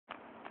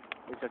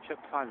Is your trip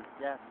fun?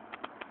 Yes,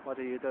 What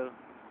did you do?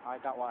 I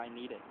got what I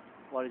needed.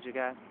 What did you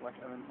get? West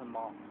Edmonton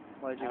Mall.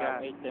 What did you And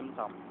I get? ate dim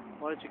sum.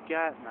 What did you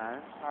get,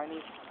 man?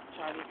 Chinese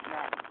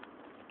snack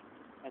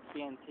at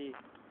CNT.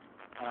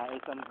 And I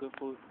ate some good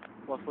food.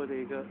 What food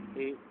did you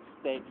eat?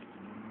 Steak.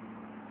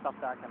 Stuff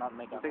that I cannot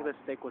make I at think home.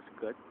 the steak was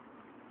good.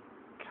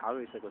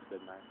 Calgary steak was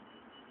good, man.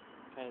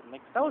 Okay,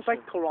 next That was like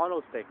question.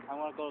 Toronto steak. I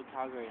want to go to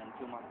Calgary in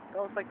 2 months.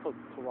 That was like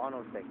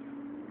Toronto steak.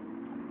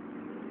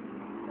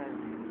 Okay.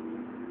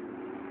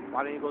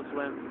 Why don't you go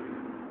swim?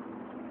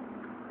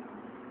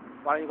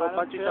 Why don't you go I don't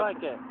bungee feel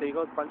jumping? like it. Did you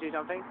go bungee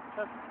jumping?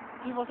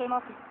 People say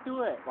not to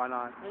do it. Why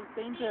not? It's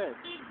dangerous.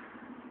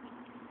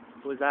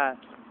 Who's that?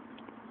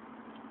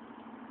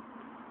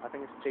 I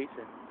think it's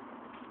Jason.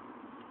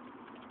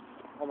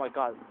 Oh my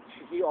god,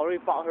 he already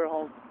brought her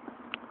home.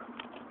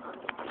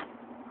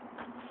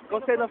 Go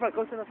sit in the front,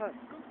 go sit in the front.